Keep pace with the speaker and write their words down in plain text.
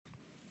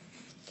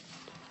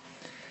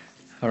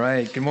All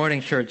right, good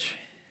morning, church.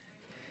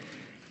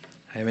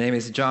 Hi, my name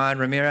is John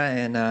Ramira,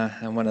 and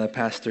I'm one of the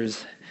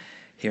pastors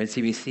here at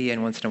CBC,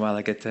 and once in a while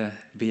I get to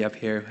be up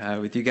here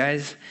with you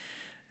guys.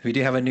 We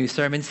do have a new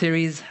sermon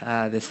series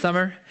this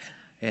summer,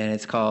 and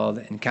it's called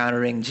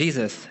Encountering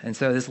Jesus. And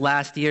so this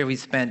last year we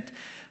spent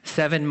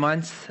 7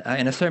 months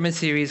in a sermon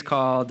series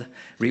called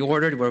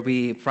Reordered, where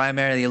we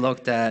primarily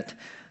looked at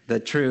the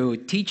true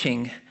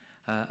teaching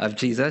of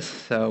Jesus.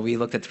 So we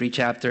looked at 3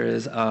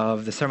 chapters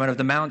of the Sermon on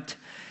the Mount,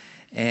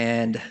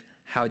 and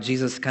how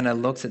Jesus kind of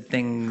looks at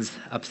things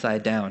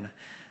upside down.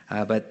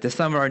 But this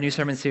summer, our new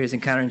sermon series,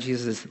 Encountering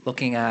Jesus, is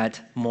looking at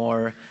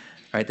more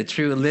the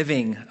true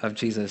living of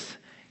Jesus,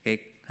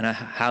 okay, kind of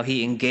how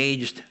he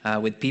engaged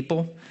with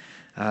people,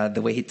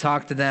 the way he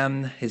talked to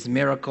them, his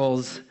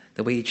miracles,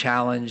 the way he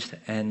challenged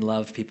and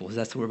loved people. So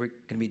that's what we're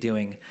going to be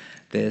doing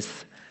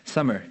this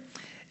summer.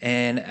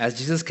 And as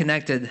Jesus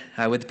connected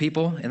with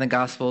people in the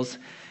Gospels,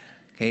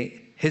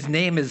 okay, his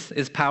name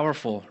is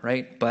powerful,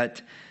 right?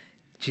 But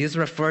Jesus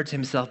referred to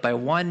himself by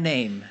one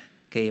name,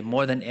 okay,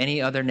 more than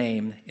any other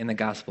name in the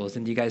Gospels.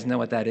 And do you guys know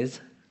what that is?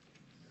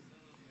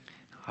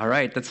 All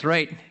right, that's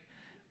right.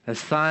 The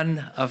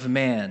Son of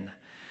Man,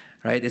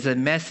 right? It's a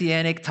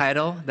messianic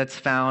title that's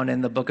found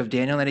in the book of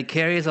Daniel, and it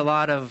carries a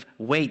lot of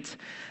weight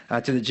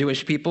to the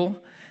Jewish people.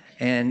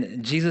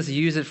 And Jesus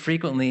used it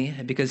frequently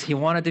because he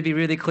wanted to be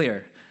really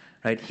clear,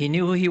 right? He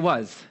knew who he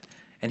was,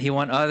 and he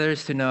wanted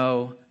others to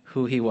know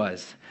who he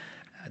was,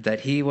 that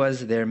he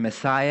was their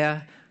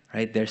Messiah,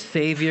 right, their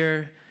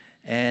Savior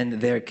and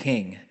their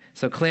King.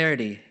 So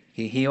clarity.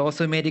 He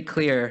also made it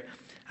clear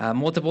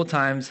multiple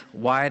times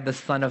why the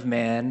Son of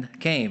Man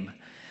came.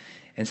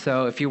 And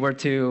so if you were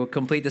to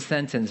complete the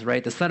sentence,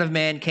 right, the Son of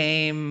Man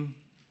came.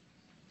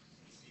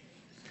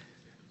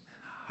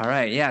 All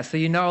right, yeah, so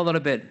you know a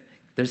little bit.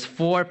 There's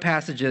 4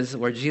 passages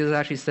where Jesus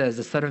actually says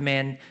the Son of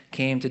Man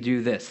came to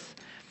do this,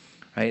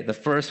 right? The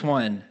first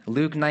one,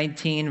 Luke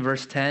 19,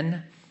 verse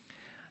 10,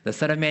 the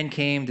Son of Man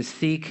came to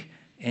seek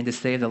and to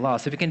save the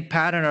lost. So we can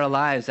pattern our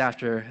lives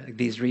after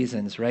these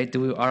reasons, right?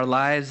 Do our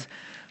lives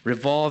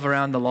revolve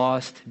around the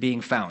lost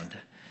being found?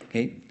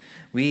 Okay,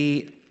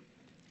 we,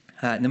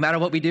 no matter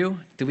what we do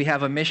we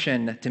have a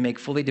mission to make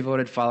fully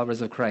devoted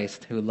followers of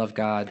Christ who love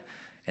God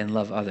and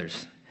love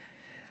others?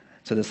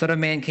 So the Son of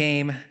Man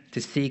came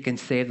to seek and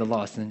save the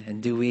lost,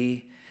 and do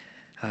we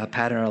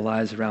pattern our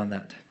lives around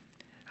that?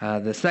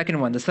 The second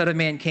one, the Son of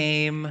Man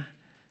came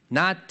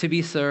not to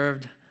be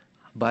served,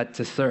 but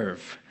to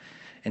serve,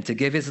 and to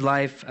give his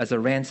life as a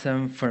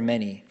ransom for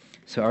many.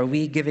 So are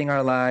we giving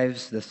our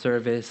lives the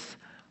service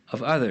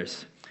of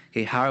others?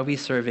 Okay, how are we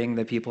serving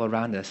the people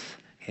around us?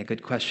 Okay, a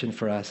good question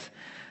for us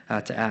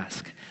to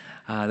ask.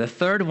 The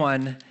third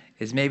one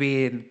is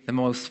maybe the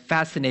most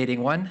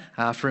fascinating one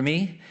for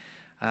me.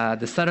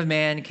 The Son of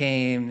Man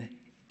came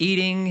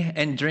eating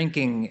and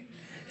drinking.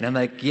 And I'm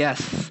like,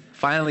 yes,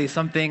 finally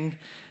something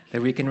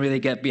that we can really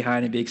get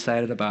behind and be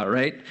excited about,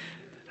 right?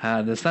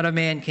 The Son of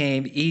Man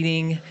came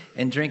eating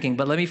and drinking.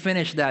 But let me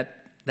finish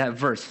that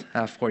verse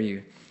for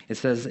you. It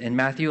says in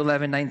Matthew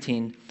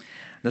 11:19,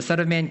 the Son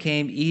of Man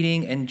came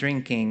eating and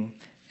drinking,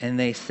 and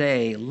they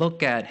say,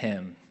 look at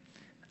him,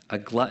 a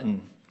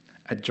glutton,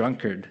 a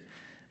drunkard,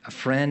 a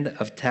friend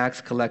of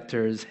tax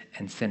collectors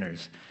and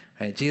sinners.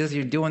 Right? Jesus,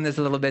 you're doing this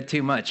a little bit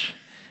too much,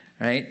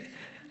 right?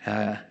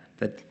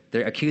 That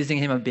they're accusing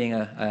him of being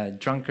a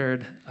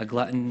drunkard, a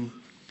glutton,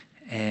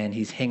 and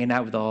he's hanging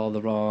out with all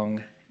the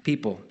wrong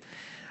people.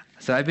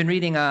 So I've been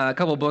reading a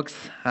couple books,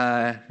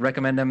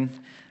 recommend them.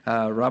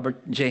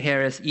 Robert J.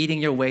 Harris, Eating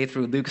Your Way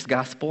Through Luke's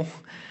Gospel,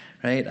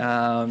 right?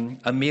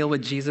 A Meal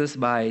with Jesus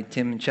by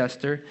Tim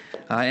Chester.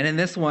 And in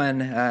this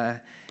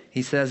one,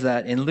 he says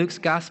that in Luke's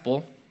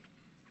Gospel,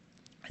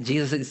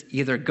 Jesus is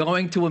either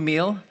going to a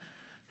meal,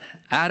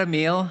 at a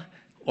meal,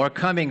 or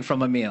coming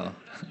from a meal,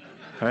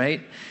 all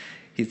right?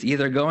 He's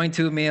either going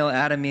to a meal,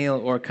 at a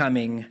meal, or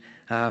coming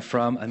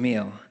from a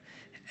meal.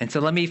 And so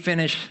let me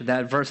finish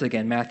that verse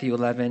again, Matthew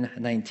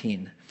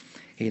 11:19.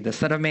 Okay, the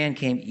Son of Man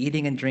came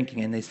eating and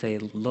drinking, and they say,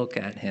 look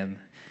at him,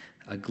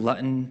 a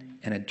glutton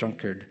and a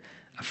drunkard,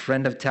 a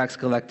friend of tax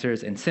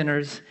collectors and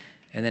sinners.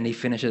 And then he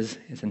finishes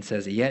and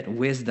says, yet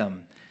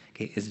wisdom,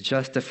 okay, is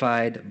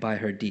justified by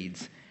her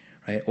deeds.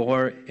 Right?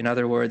 Or, in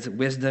other words,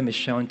 wisdom is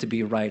shown to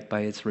be right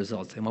by its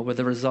results. And what were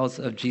the results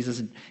of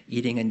Jesus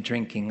eating and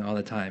drinking all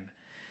the time?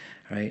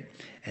 Right?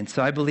 And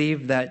so I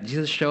believe that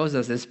Jesus shows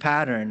us this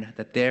pattern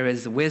that there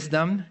is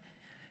wisdom,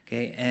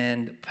 okay,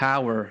 and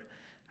power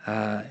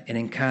in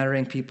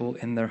encountering people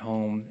in their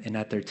home and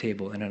at their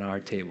table and at our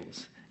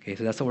tables. Okay,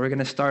 so that's what we're going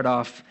to start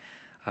off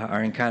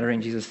our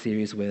Encountering Jesus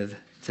series with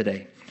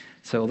today.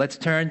 So let's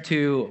turn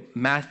to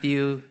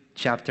Matthew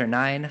chapter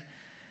 9.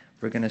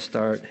 We're going to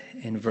start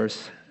in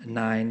verse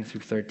 9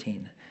 through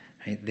 13.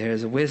 Right?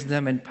 There's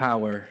wisdom and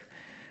power,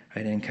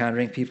 right, in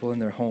encountering people in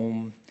their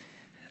home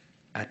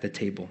at the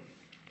table.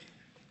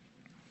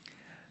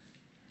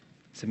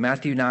 So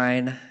Matthew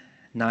 9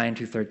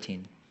 through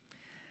 13.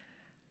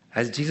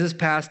 As Jesus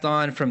passed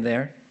on from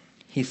there,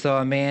 he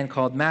saw a man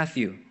called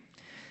Matthew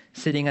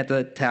sitting at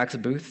the tax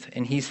booth,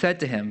 and he said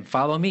to him,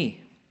 follow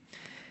me.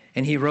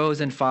 And he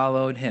rose and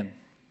followed him.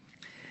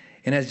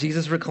 And as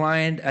Jesus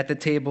reclined at the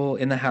table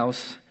in the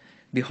house,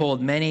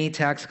 behold, many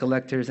tax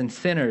collectors and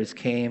sinners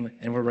came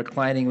and were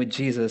reclining with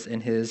Jesus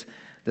and his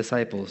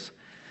disciples.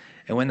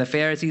 And when the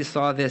Pharisees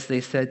saw this,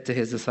 they said to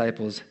his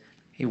disciples,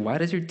 "Hey, why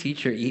does your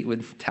teacher eat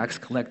with tax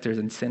collectors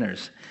and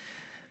sinners?"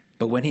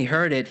 But when he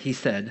heard it, he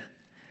said,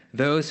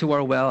 "Those who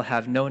are well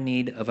have no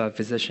need of a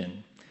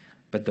physician,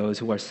 but those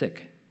who are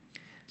sick.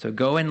 So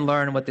go and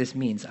learn what this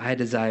means. I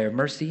desire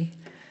mercy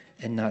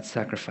and not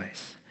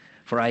sacrifice.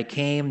 For I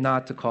came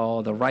not to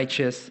call the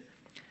righteous,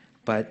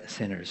 but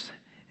sinners."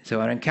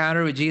 So an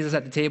encounter with Jesus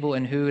at the table,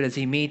 and who does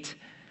he meet?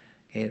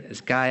 Okay,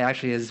 this guy,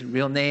 actually, his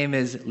real name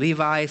is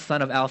Levi,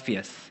 son of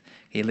Alphaeus.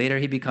 Okay, later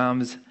he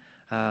becomes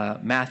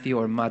Matthew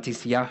or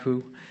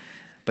Matisyahu.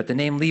 But the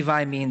name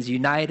Levi means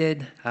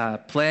united,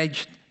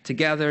 pledged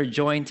together,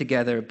 joined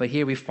together. But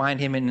here we find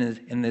him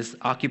in this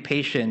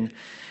occupation.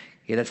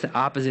 Okay, that's the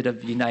opposite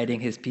of uniting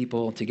his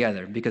people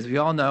together. Because we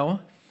all know,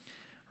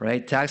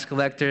 right, tax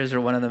collectors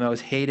are one of the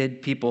most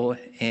hated people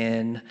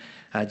in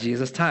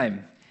Jesus'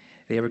 time.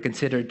 They were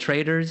considered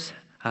traitors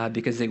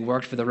because they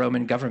worked for the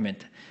Roman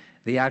government.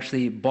 They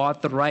actually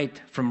bought the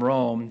right from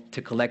Rome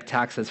to collect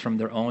taxes from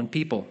their own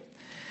people.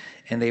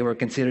 And they were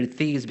considered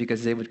thieves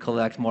because they would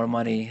collect more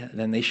money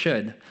than they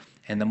should.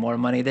 And the more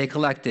money they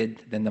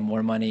collected, then the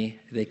more money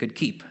they could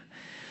keep.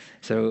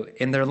 So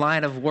in their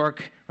line of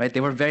work, right,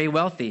 they were very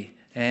wealthy.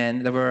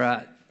 And there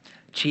were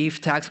chief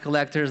tax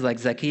collectors like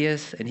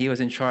Zacchaeus, and he was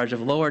in charge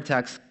of lower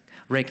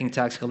ranking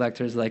tax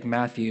collectors like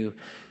Matthew,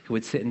 who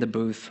would sit in the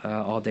booth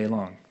all day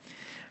long.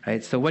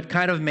 Right? So what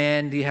kind of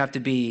man do you have to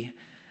be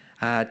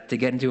to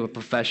get into a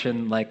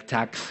profession like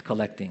tax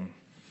collecting?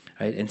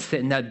 Right? And sit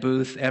in that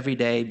booth every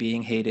day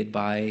being hated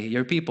by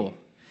your people.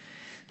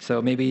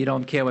 So maybe you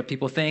don't care what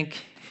people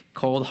think,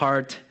 cold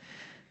heart,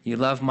 you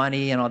love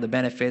money and all the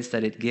benefits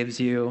that it gives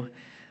you,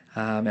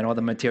 and all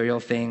the material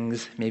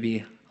things,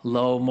 maybe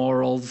low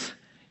morals,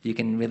 you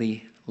can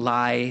really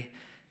lie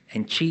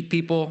and cheat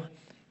people.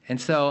 And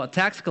so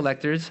tax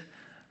collectors,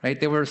 right,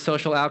 they were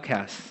social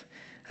outcasts.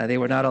 They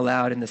were not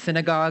allowed in the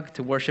synagogue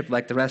to worship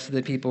like the rest of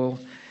the people,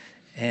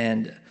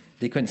 and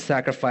they couldn't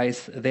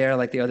sacrifice there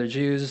like the other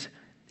Jews.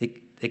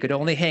 They could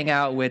only hang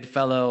out with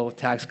fellow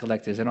tax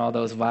collectors and all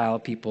those vile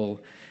people,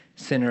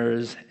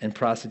 sinners and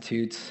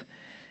prostitutes,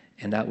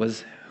 and that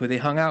was who they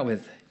hung out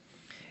with.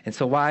 And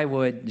so why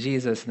would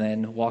Jesus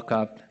then walk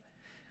up,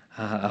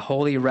 a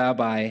holy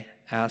rabbi,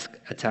 ask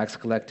a tax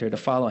collector to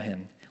follow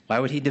him? Why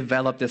would he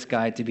develop this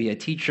guy to be a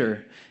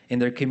teacher in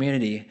their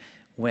community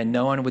when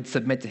no one would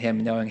submit to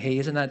him, knowing, hey,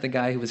 isn't that the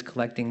guy who was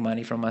collecting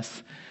money from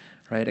us,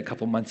 right, a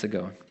couple months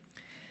ago?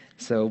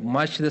 So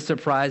much to the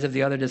surprise of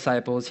the other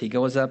disciples, he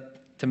goes up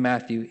to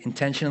Matthew,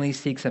 intentionally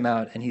seeks him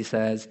out, and he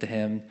says to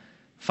him,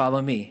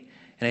 "Follow me."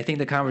 And I think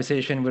the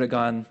conversation would have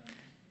gone,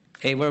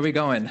 "Hey, where are we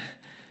going?"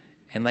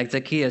 And like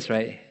Zacchaeus,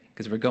 right?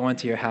 Because we're going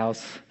to your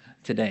house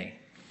today.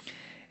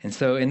 And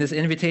so in this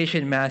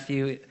invitation,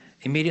 Matthew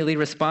immediately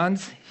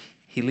responds.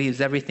 He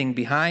leaves everything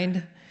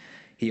behind.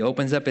 He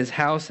opens up his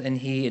house and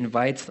he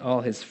invites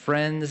all his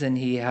friends, and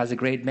he has a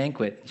great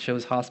banquet,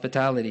 shows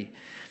hospitality.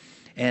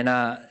 And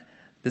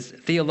this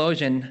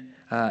theologian,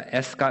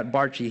 S. Scott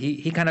Bartchy,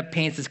 he kind of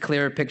paints this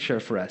clearer picture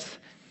for us.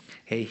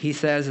 Okay, he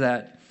says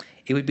that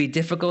it would be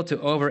difficult to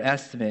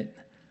overestimate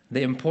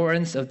the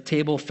importance of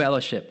table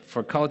fellowship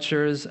for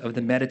cultures of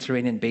the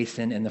Mediterranean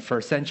basin in the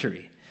first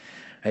century.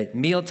 Right?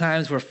 Meal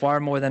times were far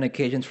more than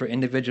occasions for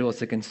individuals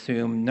to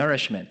consume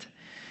nourishment.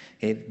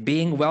 Okay?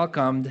 Being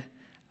welcomed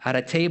at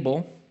a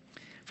table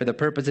for the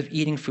purpose of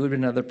eating food with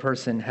another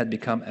person had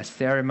become a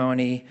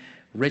ceremony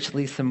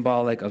richly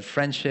symbolic of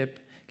friendship,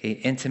 okay,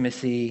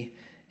 intimacy,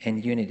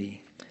 and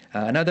unity.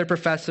 Another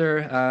professor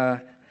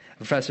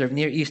of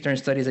Near Eastern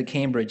Studies at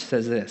Cambridge,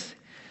 says this.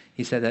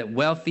 He said that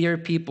wealthier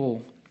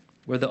people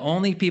were the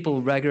only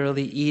people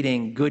regularly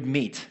eating good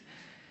meat,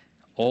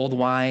 old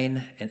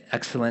wine, and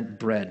excellent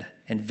bread,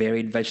 and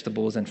varied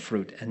vegetables and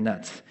fruit and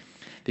nuts.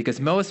 Because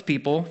most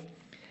people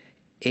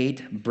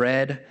ate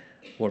bread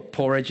or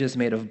porridges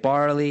made of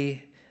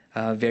barley,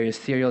 various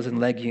cereals and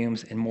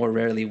legumes, and more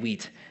rarely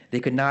wheat. They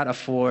could not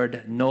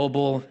afford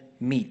noble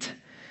meat,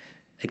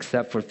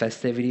 except for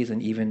festivities,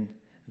 and even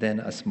then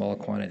a small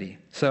quantity.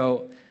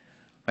 So,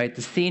 right,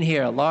 the scene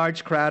here, a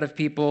large crowd of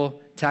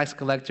people, tax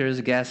collectors,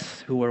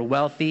 guests who were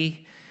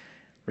wealthy,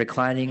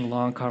 reclining,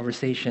 long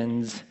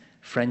conversations,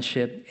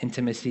 friendship,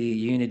 intimacy,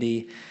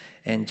 unity,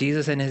 and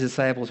Jesus and his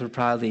disciples were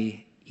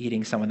probably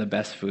eating some of the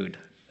best food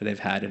that they've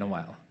had in a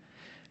while,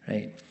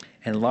 right?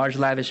 And large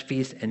lavish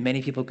feast, and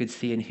many people could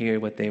see and hear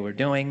what they were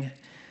doing.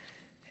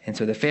 And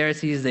so the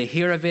Pharisees, they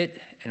hear of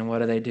it, and what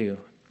do?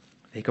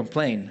 They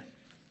complain.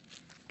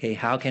 Okay,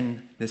 how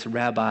can this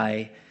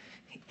rabbi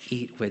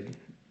eat with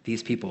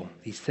these people,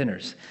 these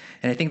sinners?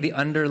 And I think the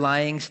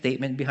underlying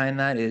statement behind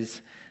that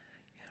is,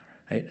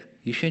 right,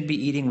 you shouldn't be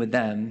eating with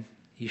them,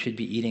 you should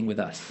be eating with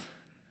us,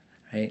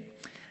 right?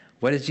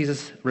 What does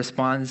Jesus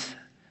respond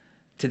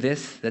to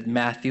this that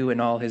Matthew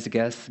and all his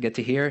guests get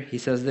to hear? He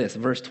says this,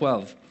 verse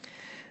 12,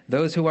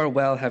 "Those who are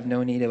well have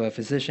no need of a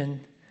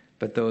physician,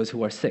 but those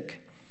who are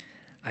sick.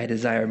 I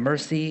desire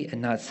mercy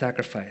and not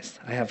sacrifice.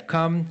 I have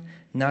come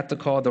not to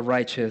call the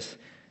righteous,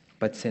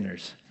 but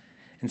sinners.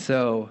 And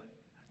so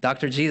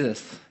Dr.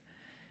 Jesus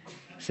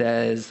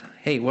says,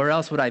 hey, where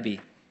else would I be?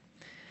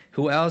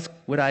 Who else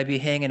would I be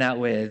hanging out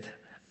with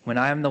when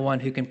I'm the one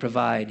who can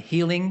provide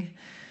healing,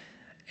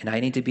 and I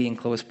need to be in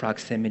close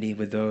proximity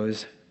with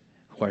those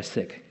who are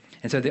sick?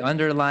 And so the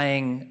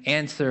underlying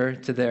answer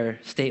to their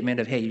statement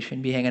of, hey, you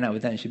shouldn't be hanging out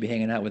with them, you should be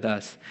hanging out with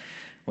us,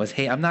 was,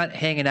 hey, I'm not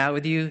hanging out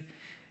with you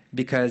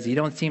because you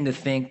don't seem to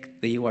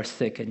think that you are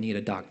sick and need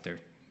a doctor,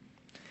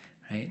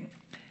 right?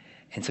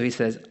 And so he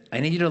says, I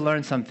need you to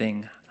learn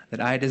something,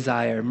 that I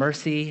desire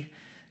mercy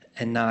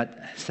and not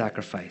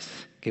sacrifice.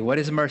 Okay, what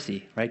is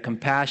mercy, right?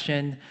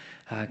 Compassion,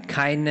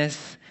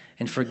 kindness,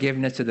 and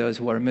forgiveness to those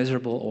who are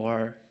miserable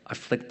or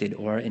afflicted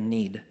or in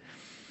need.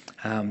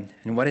 And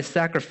what is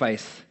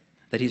sacrifice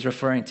that he's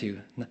referring to?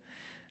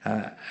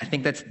 I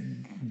think that's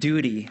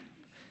duty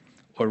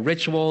or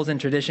rituals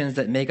and traditions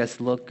that make us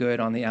look good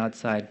on the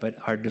outside but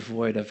are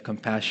devoid of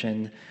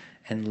compassion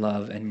and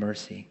love and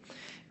mercy.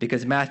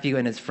 Because Matthew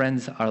and his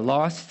friends are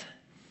lost,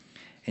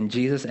 and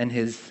Jesus in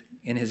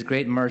his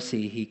great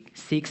mercy, he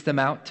seeks them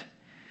out,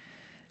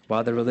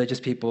 while the religious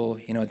people,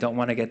 don't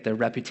want to get their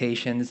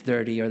reputations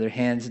dirty or their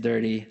hands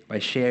dirty by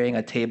sharing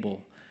a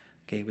table,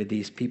 with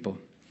these people.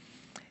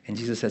 And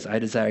Jesus says, I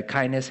desire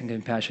kindness and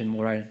compassion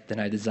more than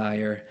I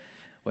desire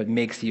what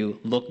makes you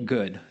look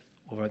good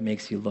or what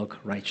makes you look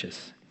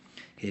righteous.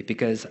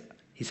 Because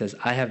he says,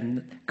 I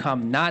have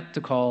come not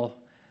to call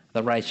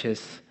the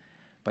righteous,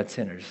 but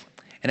sinners.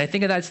 And I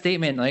think of that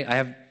statement, like, I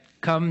have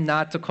come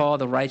not to call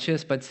the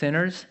righteous, but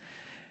sinners,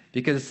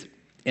 because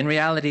in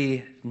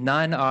reality,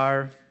 none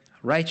are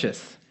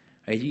righteous.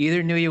 Right? You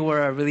either knew you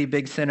were a really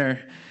big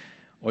sinner,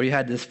 or you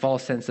had this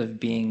false sense of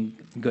being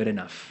good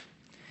enough.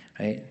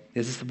 Right?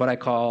 This is what I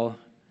call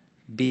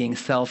being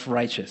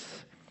self-righteous.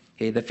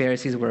 The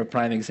Pharisees were a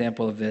prime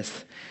example of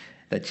this,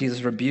 that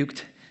Jesus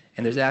rebuked.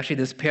 And there's actually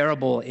this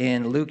parable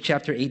in Luke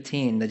chapter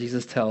 18 that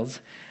Jesus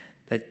tells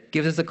that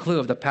gives us a clue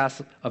of the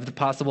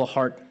possible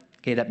heart,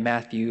 that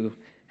Matthew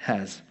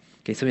has.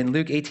 So in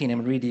Luke 18, I'm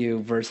going to read to you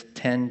verse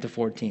 10 to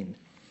 14.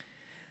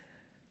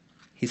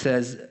 He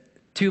says,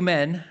 2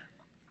 men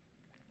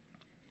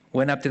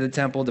went up to the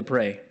temple to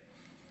pray,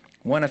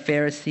 one a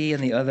Pharisee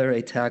and the other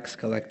a tax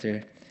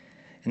collector.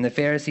 And the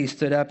Pharisee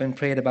stood up and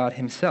prayed about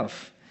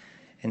himself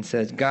and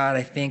says, God,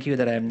 I thank you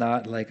that I am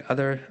not like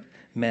other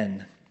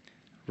men,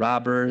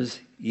 robbers,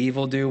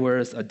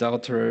 evildoers,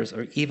 adulterers,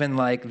 or even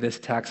like this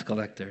tax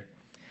collector.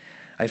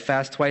 I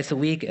fast twice a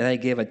week and I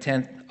give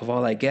 1/10 of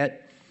all I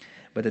get.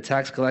 But the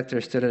tax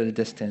collector stood at a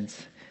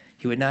distance.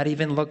 He would not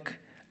even look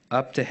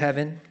up to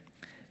heaven,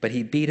 but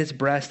he beat his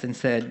breast and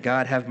said,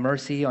 God, have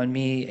mercy on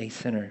me, a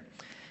sinner.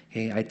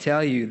 I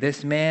tell you,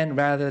 this man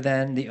rather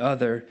than the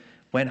other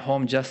went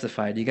home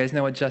justified. You guys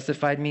know what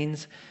justified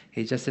means?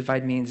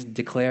 Justified means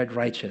declared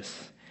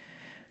righteous,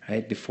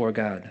 right, before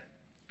God.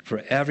 For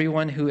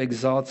everyone who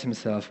exalts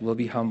himself will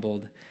be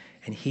humbled,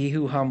 and he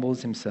who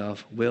humbles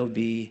himself will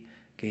be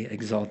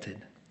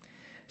exalted.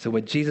 So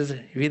what Jesus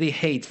really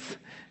hates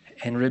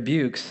and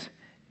rebukes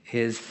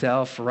is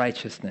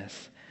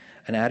self-righteousness,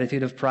 an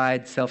attitude of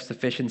pride,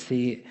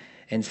 self-sufficiency,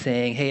 and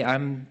saying, hey,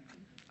 I'm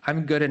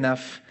good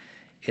enough,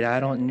 and I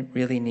don't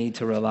really need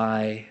to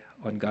rely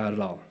on God at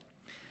all.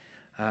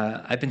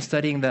 I've been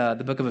studying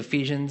the book of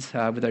Ephesians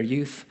with our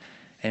youth,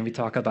 and we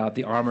talk about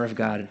the armor of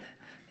God.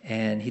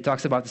 And he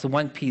talks about this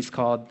one piece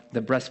called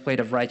the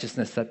breastplate of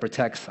righteousness that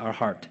protects our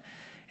heart.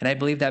 And I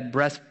believe that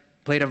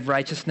breastplate of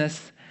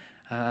righteousness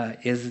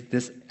is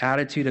this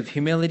attitude of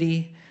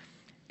humility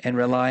and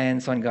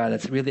reliance on God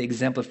that's really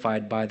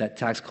exemplified by that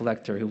tax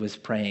collector who was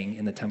praying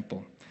in the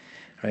temple.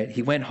 Right?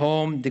 He went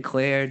home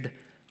declared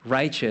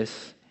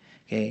righteous,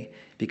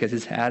 because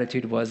his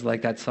attitude was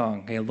like that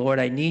song. Lord,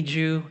 I need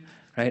you.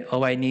 Right?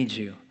 Oh, I need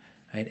you.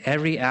 Right?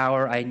 Every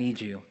hour I need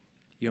you.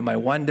 You're my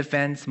one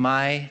defense,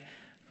 my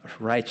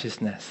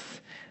righteousness.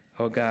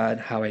 Oh God,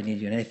 how I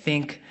need you. And I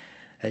think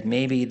that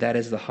maybe that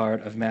is the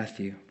heart of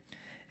Matthew.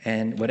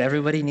 And what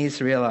everybody needs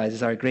to realize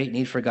is our great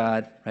need for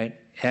God, right?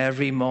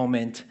 Every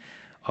moment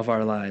of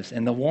our lives.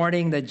 And the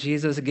warning that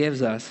Jesus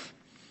gives us,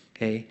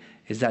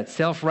 is that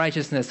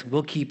self-righteousness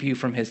will keep you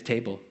from his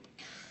table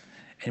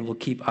and will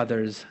keep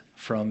others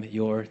from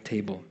your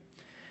table.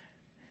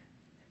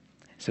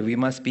 So we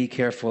must be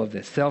careful of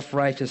this.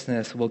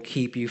 Self-righteousness will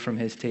keep you from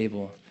his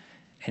table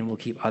and will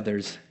keep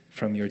others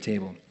from your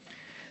table.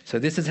 So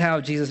this is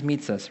how Jesus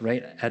meets us,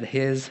 right, at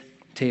his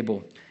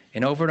table.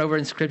 And over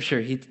in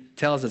Scripture, he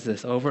tells us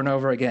this over and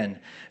over again.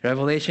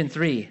 Revelation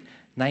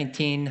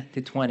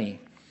 3:19-20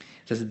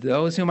 says,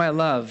 those whom I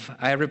love,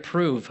 I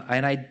reprove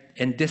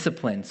and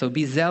discipline. So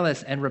be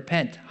zealous and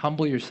repent.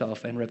 Humble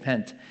yourself and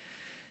repent.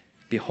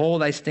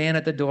 Behold, I stand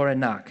at the door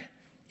and knock.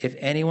 If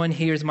anyone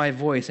hears my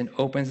voice and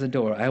opens the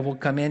door, I will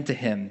come in to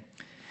him,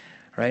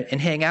 right,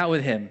 and hang out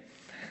with him.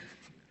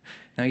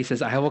 Now he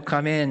says, I will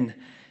come in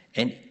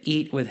and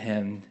eat with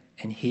him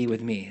and he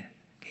with me.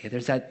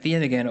 There's that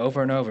theme again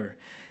over and over.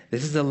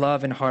 This is the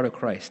love and heart of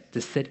Christ,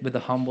 to sit with the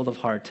humble of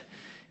heart,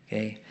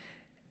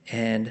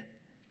 and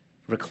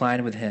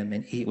recline with him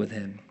and eat with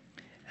him.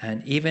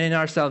 And even in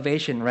our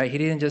salvation, right, he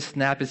didn't just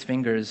snap his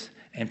fingers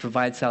and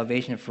provide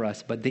salvation for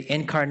us, but the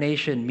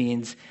incarnation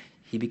means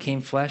he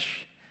became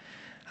flesh,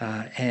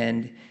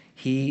 and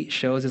he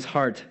shows his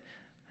heart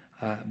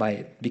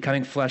by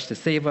becoming flesh to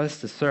save us,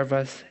 to serve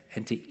us,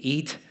 and to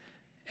eat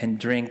and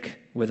drink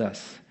with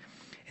us.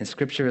 And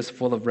Scripture is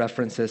full of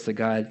references to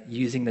God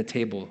using the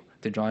table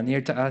to draw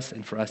near to us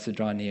and for us to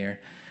draw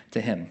near to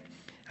him.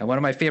 And one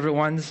of my favorite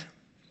ones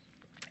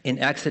in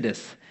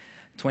Exodus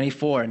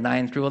 24,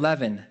 9 through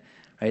 11,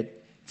 right?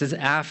 It says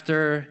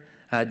after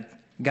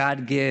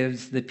God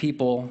gives the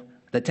people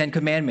the Ten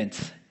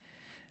Commandments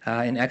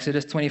in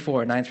Exodus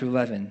 24, 9 through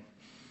 11.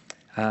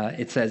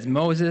 It says,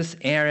 Moses,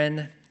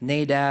 Aaron,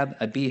 Nadab,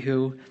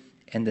 Abihu,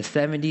 and the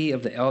 70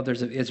 of the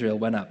elders of Israel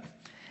went up,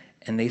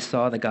 and they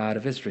saw the God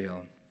of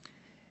Israel.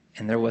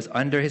 And there was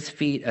under his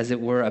feet, as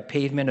it were, a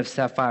pavement of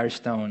sapphire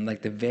stone,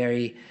 like the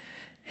very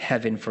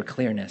heaven for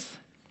clearness.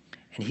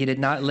 And he did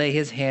not lay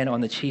his hand on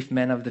the chief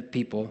men of the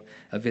people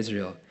of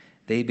Israel.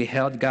 They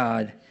beheld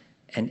God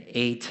and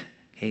ate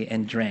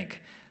and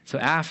drank. So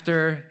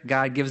after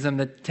God gives them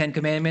the Ten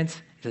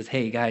Commandments, he says,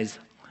 hey, guys,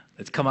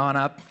 let's come on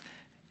up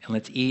and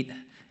let's eat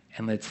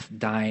and let's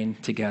dine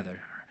together.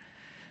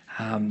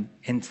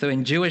 And so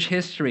in Jewish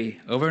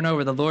history, over and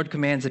over, the Lord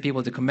commands the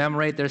people to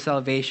commemorate their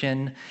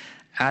salvation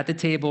at the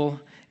table,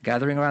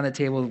 gathering around the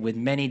table with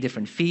many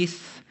different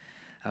feasts,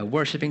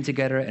 worshiping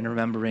together and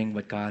remembering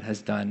what God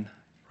has done,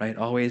 right?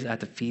 Always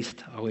at the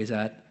feast, always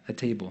at a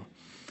table.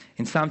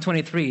 In Psalm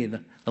 23,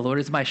 the Lord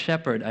is my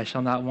shepherd, I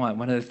shall not want.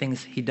 One of the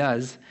things he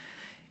does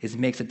is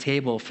makes a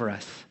table for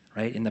us,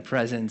 right, in the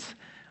presence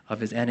of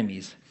his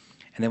enemies.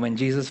 And then when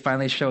Jesus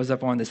finally shows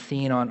up on the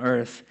scene on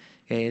earth,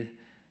 okay,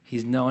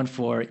 he's known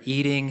for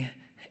eating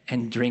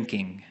and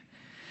drinking.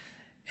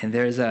 And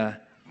there's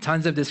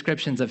tons of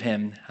descriptions of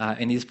him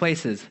in these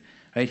places.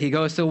 Right? He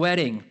goes to a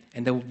wedding,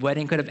 and the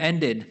wedding could have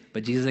ended,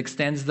 but Jesus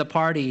extends the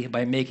party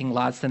by making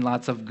lots and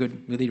lots of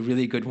good, really,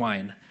 really good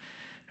wine.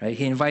 Right?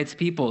 He invites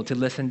people to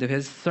listen to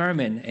his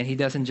sermon, and he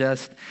doesn't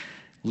just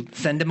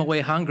send them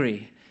away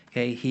hungry.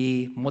 Okay?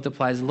 He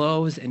multiplies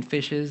loaves and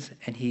fishes,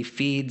 and he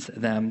feeds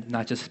them,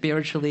 not just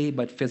spiritually,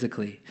 but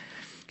physically.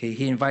 Okay?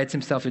 He invites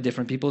himself to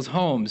different people's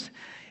homes,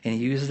 and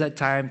he uses that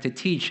time to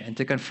teach and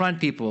to confront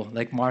people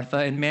like Martha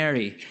and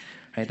Mary.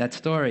 Right, that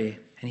story,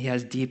 and he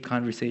has deep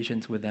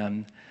conversations with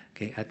them,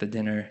 okay, at the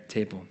dinner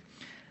table.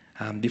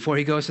 Before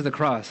he goes to the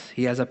cross,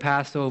 he has a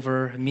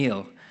Passover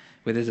meal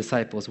with his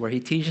disciples where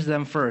he teaches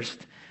them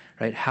first,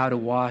 right, how to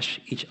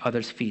wash each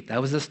other's feet. That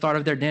was the start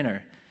of their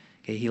dinner.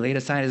 Okay, he laid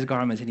aside his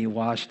garments and he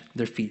washed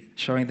their feet,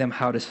 showing them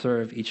how to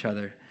serve each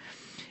other.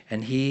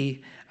 And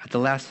he, at the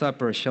Last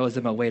Supper, shows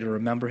them a way to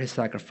remember his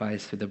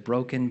sacrifice through the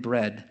broken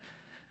bread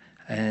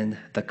and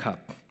the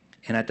cup.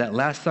 And at that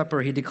Last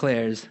Supper, he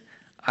declares,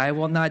 I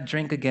will not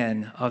drink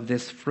again of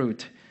this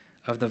fruit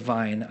of the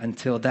vine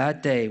until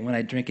that day when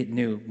I drink it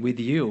new with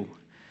you,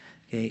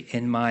 okay,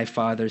 in my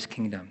Father's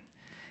kingdom.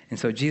 And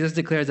so Jesus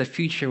declares a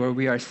future where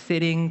we are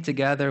sitting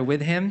together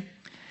with him,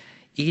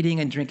 eating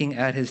and drinking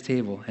at his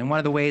table. And one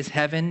of the ways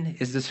heaven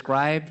is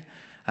described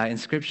in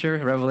Scripture,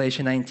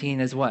 Revelation 19,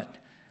 is what?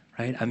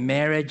 Right? A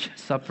marriage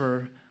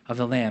supper of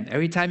the Lamb.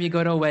 Every time you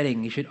go to a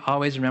wedding, you should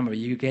always remember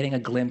you're getting a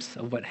glimpse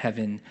of what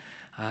heaven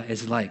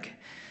is like.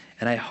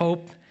 And I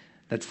hope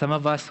that some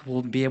of us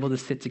will be able to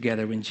sit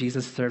together when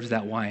Jesus serves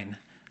that wine,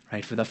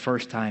 right, for the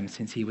first time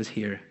since he was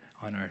here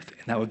on earth.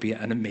 And that would be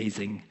an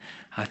amazing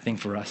thing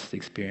for us to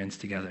experience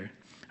together,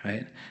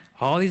 right?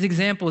 All these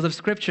examples of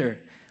Scripture,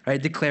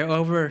 right, declare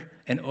over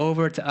and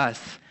over to us,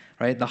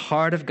 right, the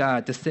heart of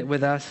God to sit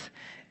with us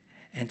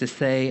and to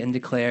say and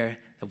declare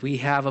that we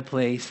have a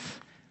place,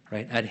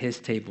 right, at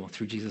his table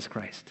through Jesus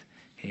Christ.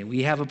 Okay,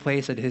 we have a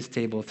place at his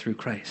table through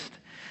Christ.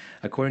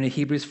 According to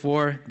Hebrews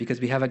 4,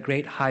 because we have a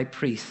great high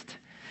priest,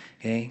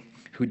 okay,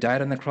 who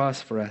died on the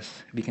cross for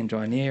us, we can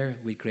draw near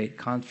with great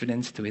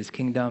confidence to his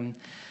kingdom,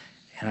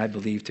 and I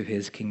believe to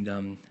his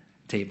kingdom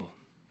table.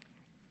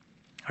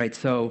 All right,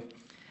 so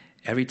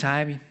every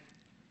time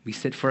we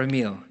sit for a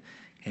meal,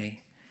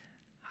 okay,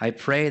 I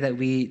pray that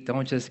we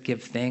don't just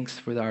give thanks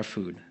for our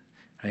food,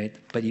 right,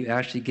 but you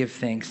actually give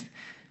thanks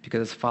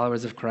because as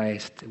followers of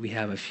Christ, we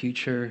have a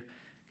future,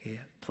 okay,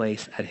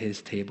 place at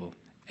his table.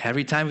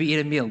 Every time we eat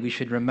a meal, we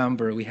should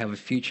remember we have a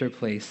future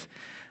place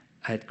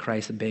at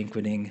Christ's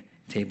banqueting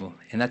table.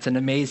 And that's an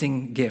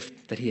amazing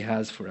gift that he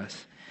has for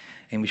us.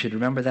 And we should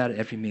remember that at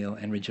every meal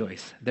and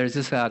rejoice. There's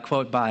this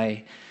quote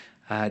by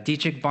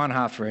Dietrich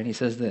Bonhoeffer, and he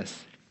says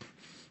this,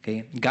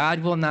 okay, God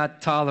will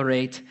not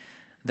tolerate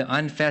the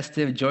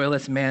unfestive,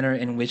 joyless manner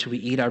in which we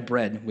eat our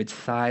bread with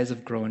sighs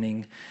of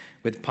groaning,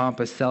 with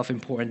pompous,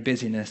 self-important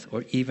busyness,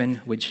 or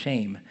even with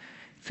shame.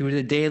 Through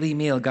the daily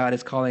meal, God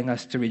is calling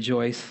us to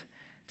rejoice,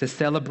 to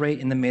celebrate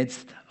in the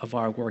midst of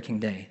our working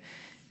day,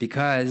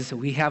 because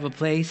we have a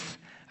place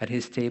at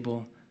his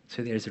table,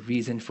 so there's a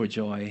reason for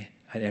joy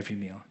at every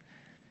meal.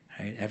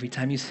 Right? Every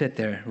time you sit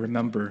there,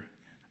 remember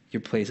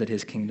your place at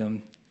his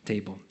kingdom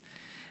table.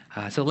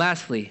 So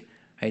lastly,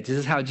 right, this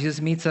is how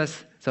Jesus meets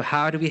us. So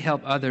how do we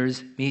help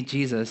others meet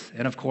Jesus?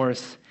 And of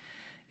course,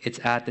 it's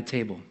at the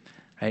table,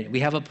 right? We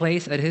have a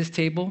place at his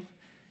table,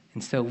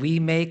 and so we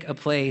make a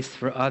place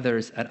for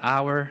others at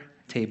our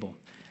table,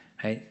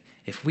 right?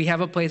 If we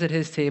have a place at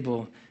his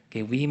table,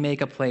 okay, we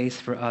make a place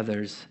for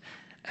others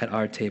at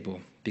our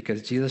table,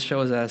 because Jesus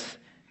shows us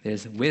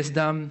there's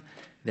wisdom,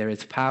 there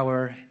is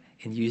power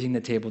in using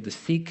the table to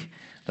seek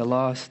the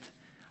lost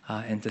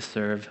and to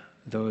serve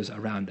those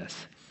around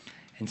us.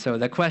 And so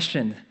the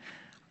question,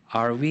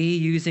 are we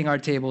using our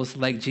tables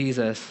like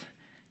Jesus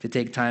to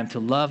take time to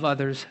love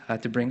others,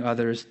 to bring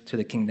others to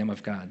the kingdom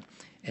of God?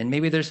 And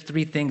maybe there's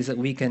 3 things that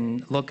we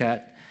can look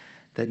at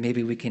that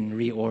maybe we can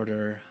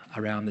reorder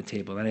around the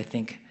table. And I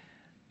think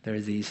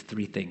there's these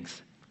 3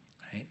 things,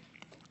 right?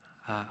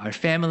 Our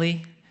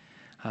family,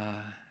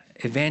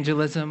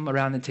 evangelism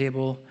around the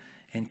table,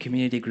 and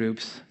community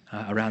groups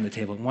around the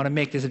table. I want to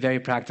make this very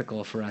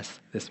practical for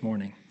us this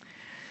morning.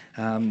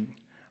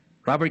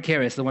 Robert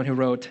Karris, the one who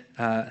wrote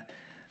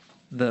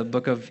the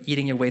book of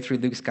Eating Your Way Through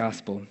Luke's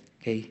Gospel,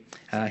 okay,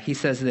 he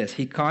says this.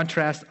 He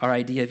contrasts our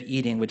idea of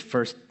eating with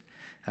first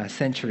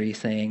century,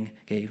 saying,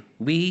 okay,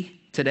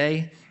 we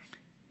today,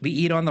 we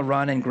eat on the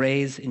run and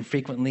graze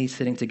infrequently,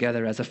 sitting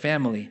together as a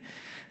family.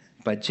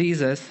 But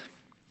Jesus,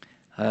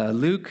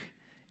 Luke,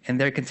 and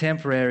their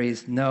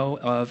contemporaries know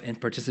of and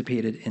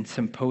participated in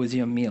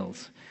symposium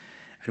meals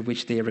at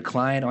which they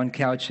reclined on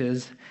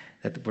couches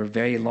that were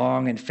very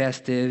long and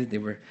festive. They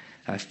were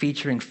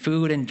featuring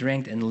food and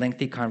drink and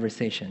lengthy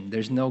conversation.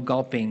 There's no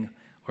gulping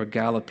or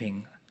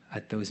galloping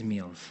at those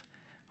meals.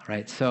 All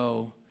right,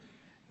 so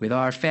with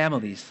our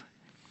families,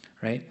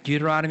 right?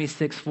 Deuteronomy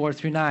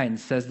 6:4-9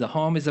 says the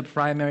home is a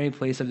primary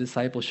place of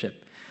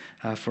discipleship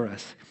for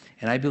us.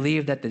 And I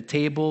believe that the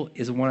table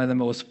is one of the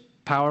most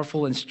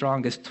powerful and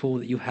strongest tool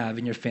that you have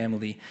in your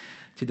family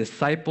to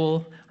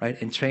disciple,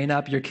 right, and train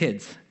up your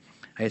kids.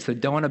 Right? So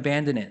don't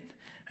abandon it.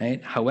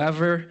 Right?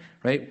 However,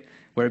 right,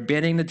 we're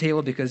abandoning the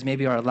table because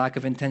maybe our lack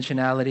of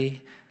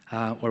intentionality,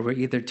 or we're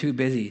either too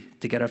busy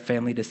to get our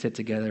family to sit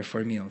together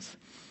for meals.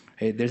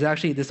 Right? There's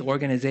actually this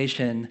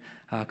organization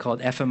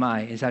called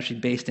FMI. It's actually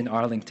based in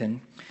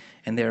Arlington,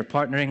 and they're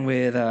partnering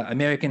with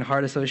American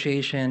Heart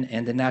Association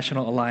and the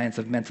National Alliance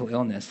of Mental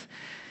Illness.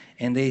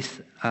 And they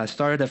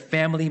started a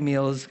family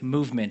meals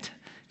movement,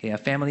 okay, a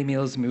family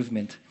meals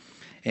movement.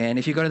 And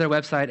if you go to their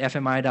website,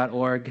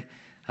 fmi.org,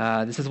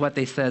 this is what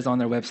they says on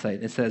their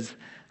website. It says,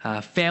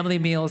 family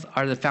meals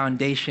are the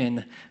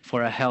foundation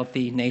for a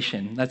healthy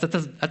nation.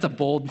 That's a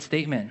bold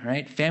statement,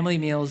 right? Family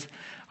meals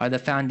are the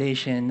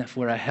foundation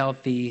for a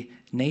healthy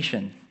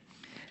nation.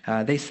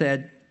 They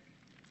said,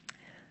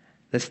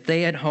 the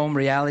stay-at-home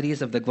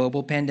realities of the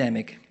global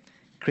pandemic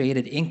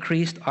created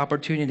increased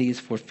opportunities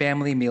for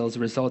family meals,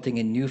 resulting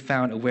in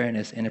newfound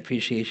awareness and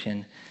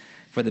appreciation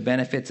for the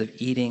benefits of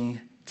eating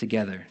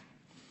together.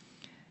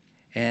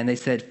 And they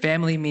said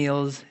family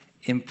meals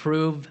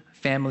improve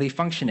family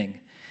functioning,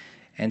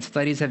 and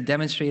studies have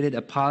demonstrated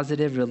a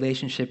positive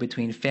relationship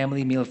between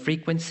family meal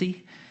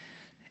frequency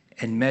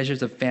and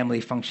measures of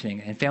family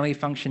functioning. And family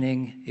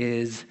functioning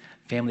is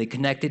family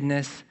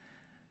connectedness,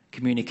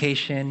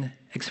 communication,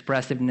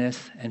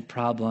 expressiveness, and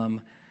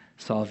problem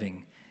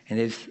solving. And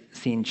they've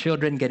seen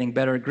children getting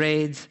better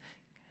grades,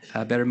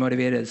 better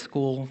motivated at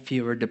school,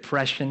 fewer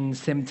depression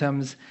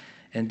symptoms,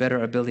 and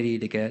better ability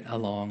to get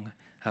along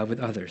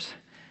with others.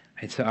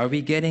 Right, so are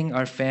we getting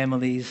our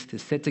families to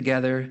sit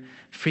together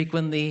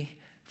frequently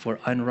for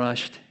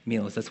unrushed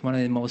meals? That's one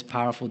of the most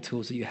powerful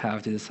tools that you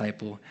have to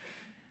disciple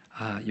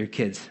your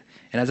kids.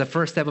 And as a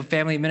first step of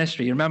family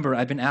ministry, remember,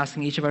 I've been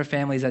asking each of our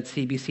families at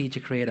CBC to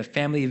create a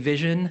family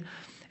vision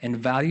and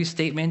value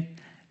statement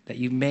that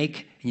you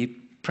make, and you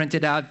print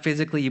it out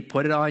physically, you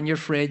put it on your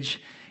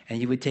fridge,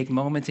 and you would take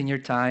moments in your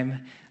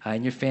time,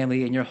 in your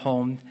family, in your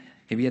home,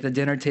 maybe at the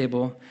dinner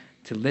table,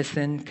 to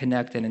listen,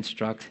 connect, and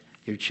instruct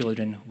your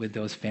children with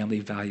those family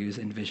values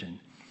and vision.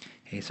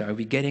 Okay, so are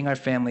we getting our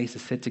families to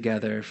sit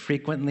together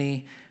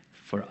frequently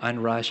for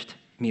unrushed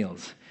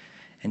meals?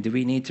 And do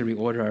we need to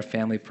reorder our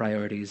family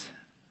priorities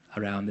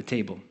around the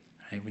table?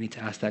 Right, we need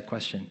to ask that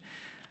question.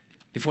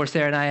 Before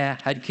Sarah and I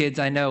had kids,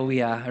 I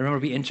remember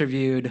we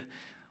interviewed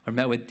or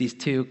met with these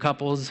 2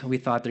 couples. We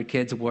thought their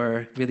kids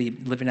were really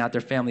living out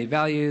their family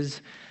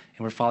values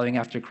and were following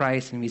after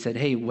Christ. And we said,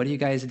 hey, what do you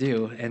guys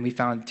do? And we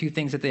found 2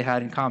 things that they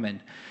had in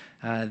common.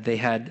 They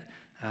had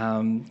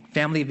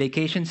family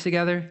vacations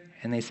together,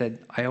 and they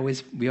said,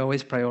 we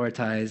always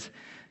prioritize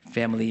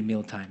family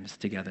meal times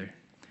together.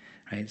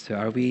 Right? So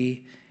are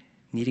we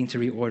needing to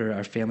reorder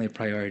our family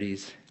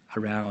priorities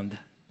around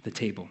the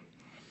table?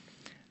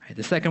 Right,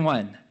 the second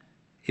one,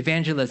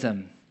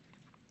 evangelism.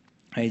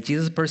 Right,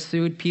 Jesus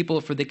pursued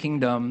people for the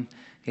kingdom,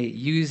 okay,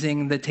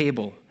 using the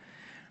table.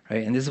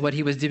 Right, and this is what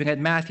he was doing at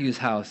Matthew's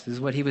house. This is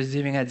what he was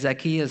doing at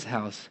Zacchaeus'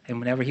 house, and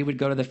whenever he would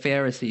go to the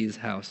Pharisees'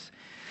 house.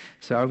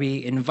 So are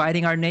we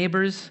inviting our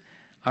neighbors,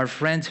 our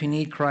friends who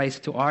need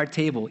Christ, to our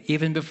table,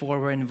 even before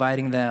we're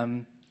inviting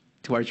them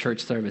to our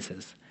church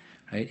services?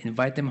 Right?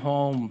 Invite them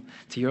home,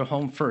 to your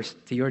home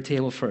first, to your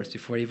table first,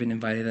 before even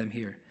inviting them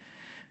here.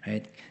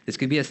 Right? This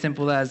could be as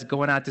simple as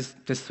going out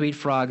to Sweet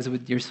Frogs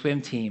with your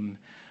swim team,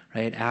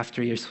 right,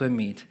 after your swim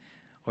meet.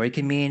 Or it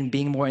can mean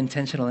being more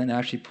intentional and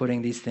actually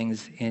putting these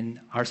things in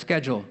our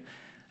schedule,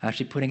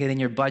 actually putting it in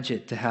your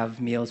budget to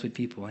have meals with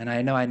people. And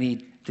I know I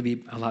need to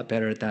be a lot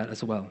better at that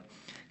as well.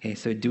 Okay,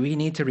 so do we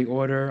need to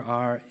reorder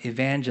our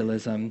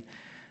evangelism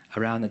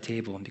around the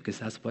table? Because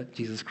that's what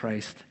Jesus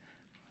Christ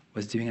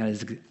was doing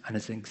as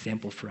an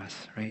example for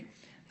us, right?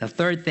 The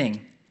third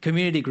thing,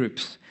 community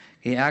groups.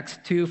 Okay, Acts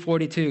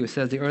 2:42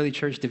 says the early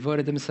church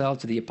devoted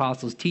themselves to the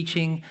apostles'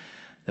 teaching,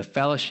 the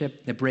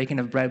fellowship, the breaking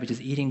of bread, which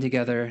is eating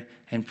together,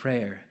 and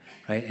prayer,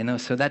 right? And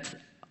so that's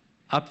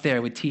up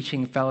there with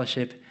teaching,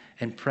 fellowship,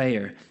 and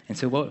prayer. And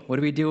so what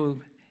do we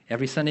do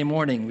every Sunday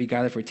morning? We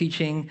gather for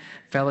teaching,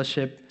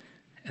 fellowship,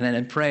 and then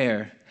in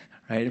prayer,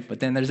 right? But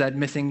then there's that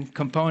missing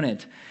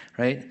component,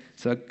 right?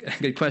 So a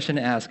good question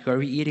to ask, who are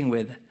we eating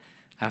with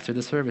after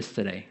the service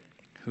today?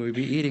 Who are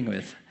we eating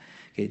with?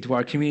 Okay, do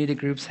our community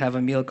groups have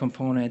a meal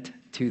component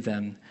to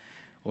them?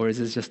 Or is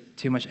this just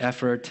too much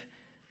effort,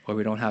 or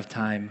we don't have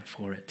time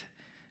for it,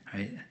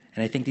 right?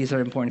 And I think these are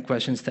important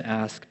questions to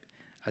ask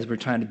as we're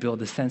trying to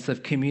build a sense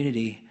of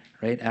community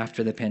right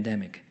after the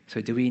pandemic.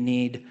 So do we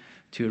need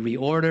to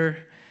reorder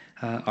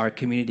our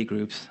community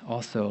groups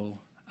also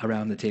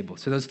around the table?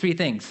 So those three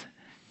things: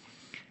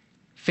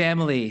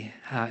 family,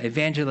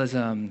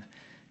 evangelism,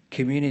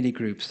 community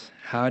groups.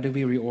 How do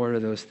we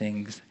reorder those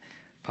things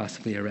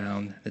possibly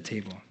around the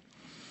table?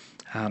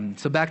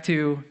 So back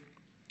to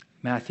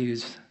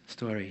Matthew's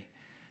story,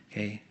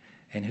 okay?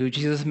 And who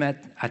Jesus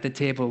met at the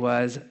table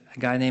was a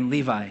guy named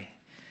Levi,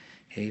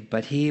 okay?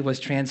 But he was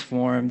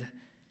transformed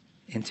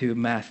into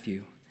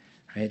Matthew,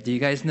 right? Do you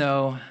guys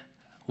know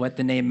what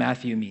the name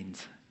Matthew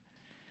means?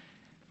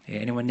 Okay,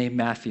 anyone named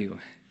Matthew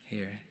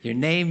here? Your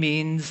name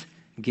means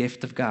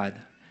gift of God,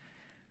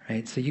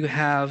 right? So you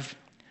have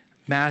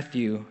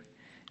Matthew,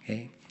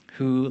 okay,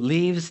 who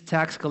leaves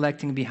tax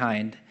collecting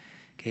behind,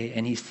 okay,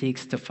 and he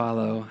seeks to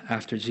follow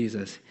after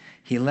Jesus.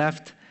 He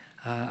left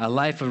a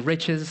life of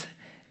riches,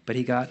 but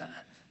he got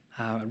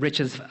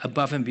riches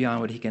above and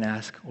beyond what he can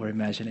ask or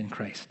imagine in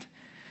Christ.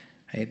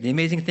 Right? The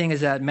amazing thing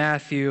is that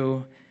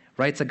Matthew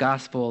writes a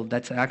gospel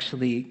that's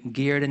actually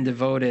geared and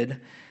devoted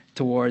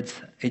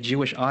towards a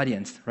Jewish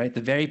audience, right?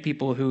 The very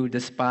people who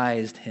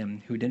despised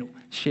him, who didn't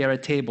share a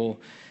table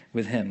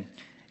with him.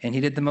 And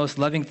he did the most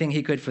loving thing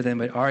he could for them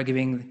by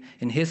arguing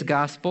in his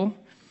gospel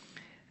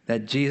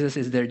that Jesus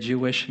is their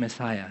Jewish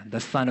Messiah, the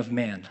Son of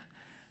Man.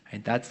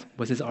 And that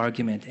was his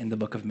argument in the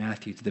book of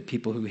Matthew to the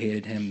people who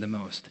hated him the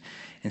most.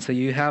 And so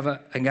you have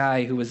a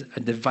guy who was a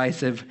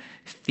divisive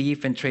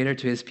thief and traitor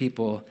to his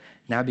people,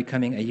 now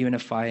becoming a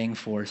unifying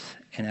force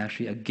and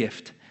actually a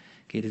gift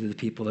to the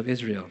people of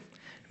Israel.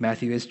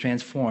 Matthew is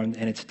transformed,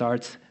 and it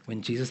starts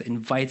when Jesus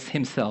invites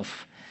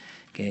himself,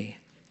 okay,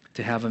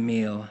 to have a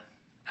meal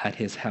at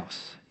his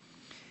house.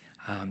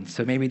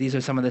 So maybe these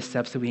are some of the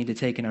steps that we need to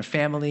take in our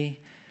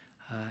family,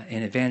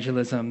 in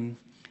evangelism,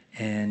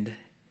 and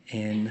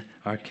in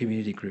our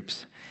community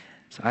groups.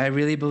 So I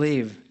really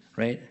believe,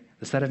 right,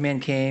 the Son of Man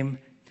came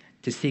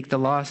to seek the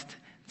lost.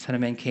 The Son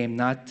of Man came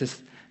not to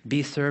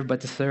be served,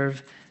 but to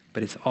serve.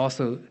 But it's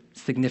also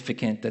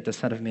significant that the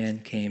Son of Man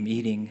came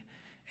eating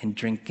and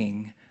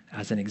drinking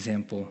as an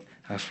example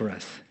for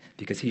us,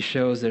 because he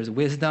shows there's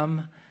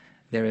wisdom,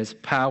 there is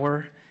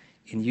power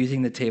in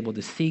using the table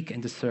to seek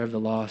and to serve the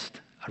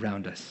lost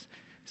around us.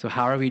 So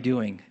how are we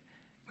doing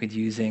with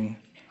using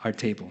our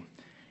table?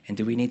 And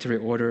do we need to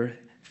reorder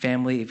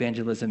family,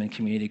 evangelism, and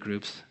community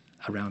groups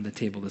around the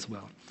table as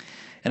well?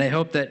 And I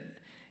hope that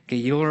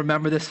you'll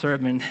remember this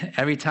sermon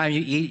every time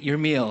you eat your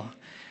meal,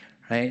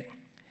 right?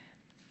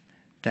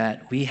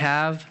 That we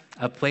have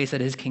a place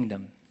at his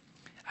kingdom,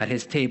 at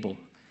his table.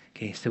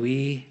 Okay, so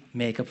we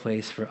make a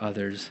place for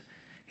others,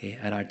 okay,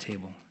 at our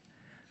table.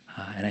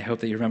 And I hope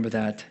that you remember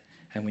that,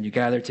 and when you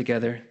gather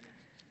together,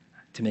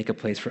 to make a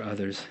place for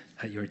others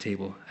at your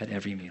table at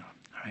every meal.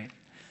 All right?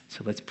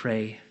 So let's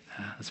pray.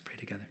 Let's pray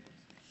together.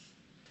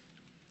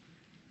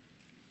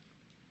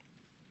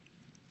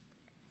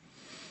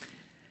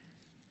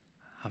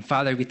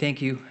 Father, we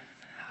thank you,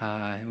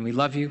 and we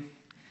love you,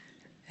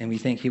 and we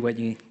thank you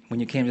when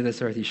you came to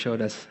this earth, you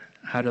showed us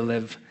how to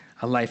live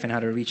a life and how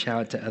to reach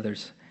out to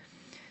others.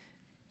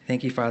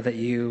 Thank you, Father, that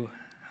you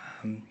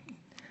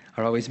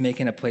are always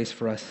making a place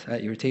for us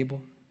at your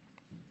table.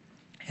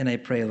 And I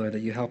pray, Lord,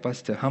 that you help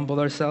us to humble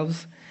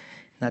ourselves,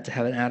 not to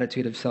have an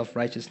attitude of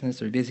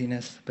self-righteousness or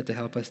busyness, but to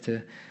help us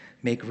to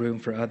make room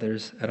for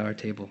others at our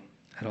table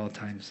at all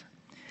times.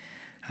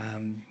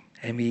 And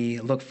we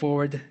look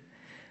forward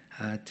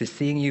to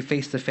seeing you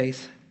face to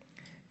face,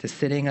 to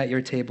sitting at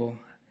your table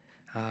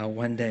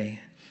one day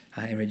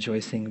and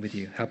rejoicing with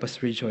you. Help us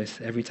to rejoice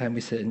every time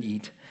we sit and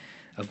eat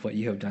of what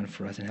you have done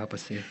for us, and help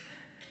us to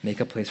make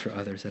a place for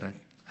others at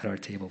our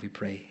table. We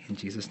pray in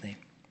Jesus' name.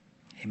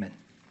 Amen.